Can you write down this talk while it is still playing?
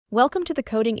Welcome to the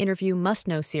Coding Interview Must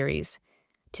Know series.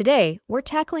 Today, we're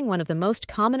tackling one of the most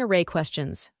common array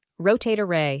questions, rotate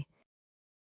array.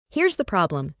 Here's the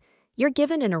problem. You're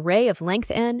given an array of length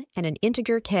n and an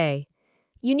integer k.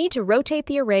 You need to rotate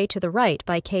the array to the right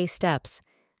by k steps.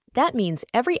 That means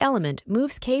every element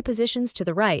moves k positions to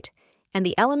the right, and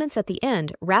the elements at the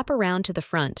end wrap around to the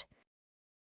front.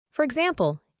 For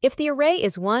example, if the array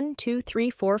is 1, 2, 3,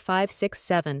 4, 5, 6,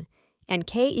 7, and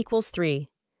k equals 3,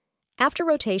 after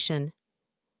rotation,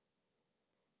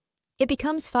 it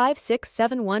becomes 5, 6,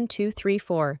 7, 1, 2, 3,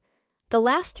 4. The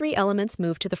last three elements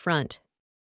move to the front.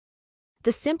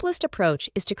 The simplest approach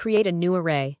is to create a new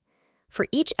array. For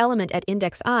each element at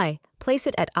index I, place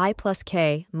it at I plus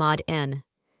k mod n.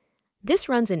 This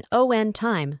runs in O(n)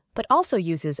 time, but also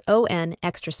uses O(n)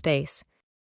 extra space.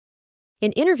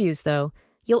 In interviews, though,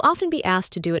 you'll often be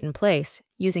asked to do it in place,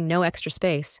 using no extra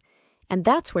space, and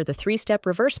that's where the three-step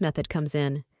reverse method comes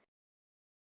in.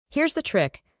 Here's the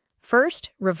trick.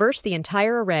 First, reverse the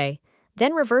entire array,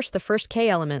 then reverse the first k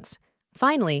elements.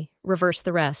 Finally, reverse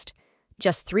the rest.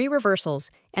 Just 3 reversals,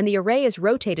 and the array is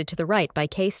rotated to the right by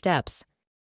k steps.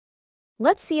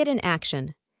 Let's see it in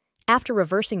action. After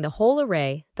reversing the whole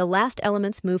array, the last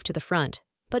elements move to the front,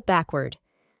 but backward.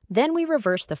 Then we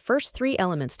reverse the first 3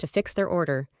 elements to fix their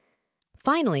order.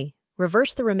 Finally,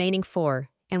 reverse the remaining 4,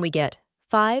 and we get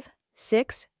 5,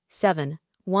 6, 7,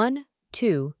 1,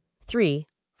 2, 3,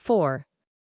 4.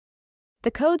 The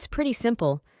code's pretty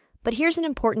simple, but here's an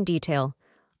important detail.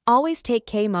 Always take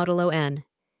k modulo n.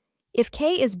 If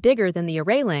k is bigger than the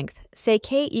array length, say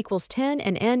k equals 10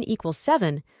 and n equals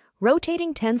 7,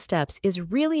 rotating 10 steps is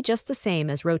really just the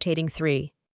same as rotating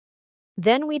 3.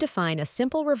 Then we define a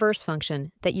simple reverse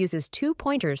function that uses 2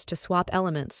 pointers to swap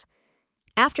elements.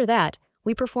 After that,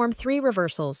 we perform 3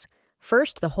 reversals,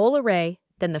 first the whole array,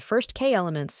 then the first k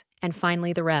elements, and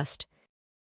finally the rest.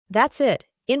 That's it.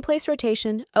 In-place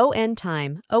rotation, O(n)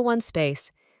 time, O(1)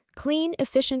 space. Clean,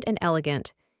 efficient, and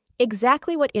elegant.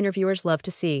 Exactly what interviewers love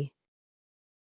to see.